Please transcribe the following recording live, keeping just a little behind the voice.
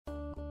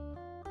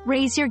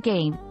Raise your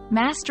game,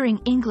 mastering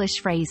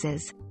English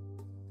phrases.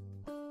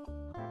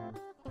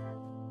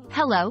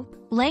 Hello,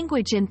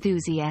 language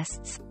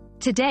enthusiasts.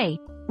 Today,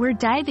 we're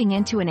diving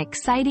into an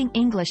exciting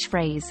English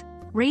phrase,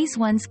 raise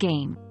one's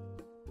game.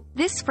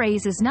 This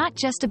phrase is not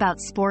just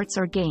about sports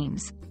or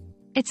games.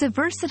 It's a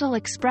versatile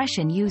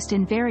expression used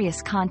in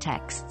various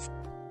contexts.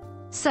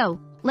 So,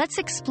 let's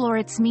explore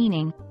its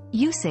meaning,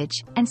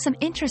 usage, and some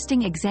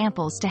interesting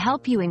examples to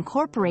help you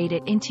incorporate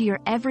it into your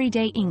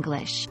everyday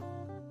English.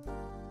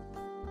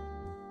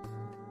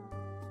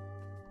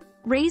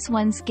 Raise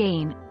one's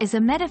game is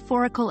a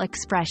metaphorical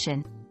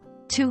expression.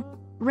 To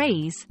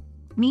raise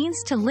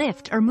means to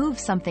lift or move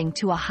something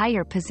to a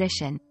higher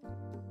position.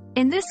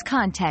 In this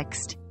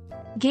context,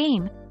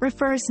 game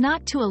refers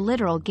not to a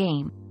literal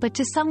game, but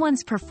to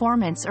someone's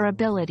performance or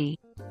ability.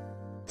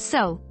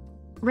 So,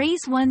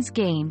 raise one's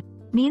game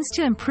means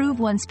to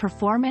improve one's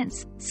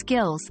performance,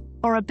 skills,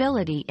 or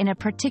ability in a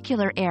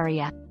particular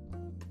area.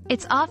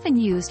 It's often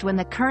used when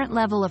the current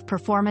level of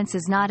performance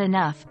is not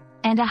enough,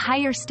 and a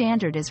higher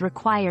standard is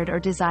required or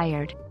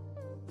desired.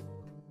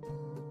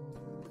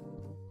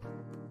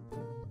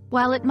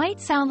 While it might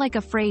sound like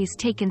a phrase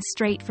taken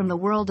straight from the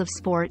world of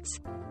sports,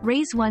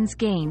 raise one's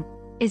game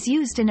is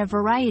used in a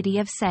variety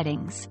of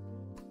settings.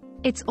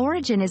 Its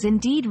origin is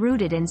indeed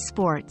rooted in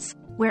sports,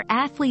 where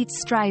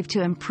athletes strive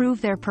to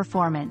improve their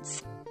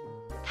performance.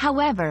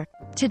 However,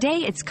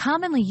 today it's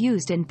commonly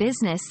used in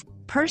business,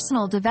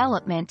 personal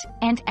development,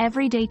 and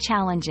everyday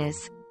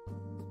challenges.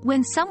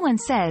 When someone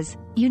says,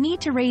 "You need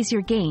to raise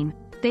your game,"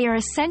 they are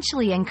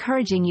essentially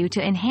encouraging you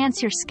to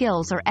enhance your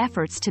skills or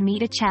efforts to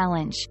meet a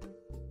challenge.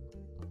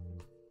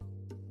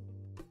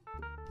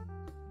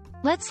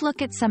 Let's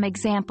look at some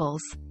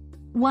examples.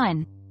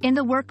 1. In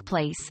the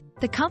workplace,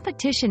 the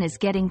competition is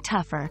getting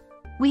tougher.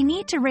 We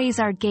need to raise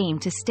our game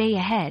to stay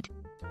ahead.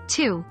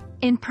 2.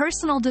 In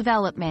personal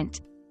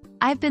development,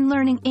 I've been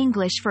learning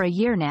English for a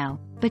year now,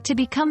 but to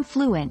become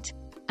fluent,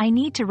 I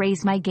need to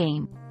raise my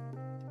game.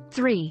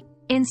 3.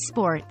 In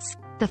sports,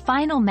 the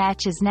final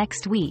match is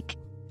next week.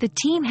 The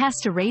team has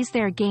to raise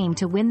their game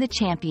to win the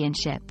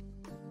championship.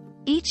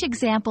 Each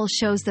example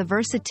shows the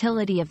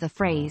versatility of the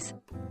phrase,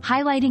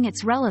 highlighting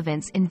its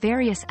relevance in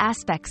various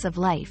aspects of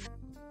life.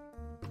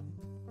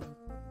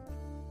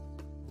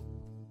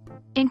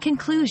 In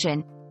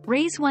conclusion,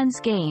 raise one's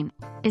game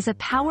is a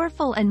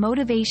powerful and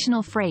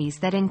motivational phrase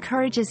that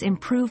encourages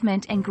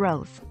improvement and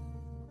growth.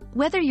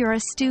 Whether you're a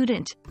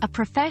student, a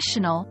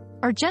professional,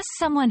 or just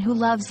someone who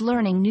loves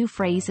learning new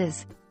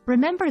phrases,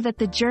 remember that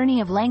the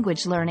journey of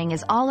language learning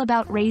is all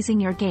about raising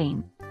your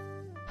game.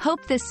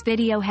 Hope this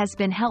video has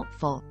been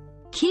helpful.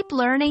 Keep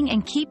learning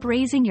and keep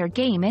raising your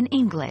game in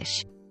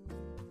English.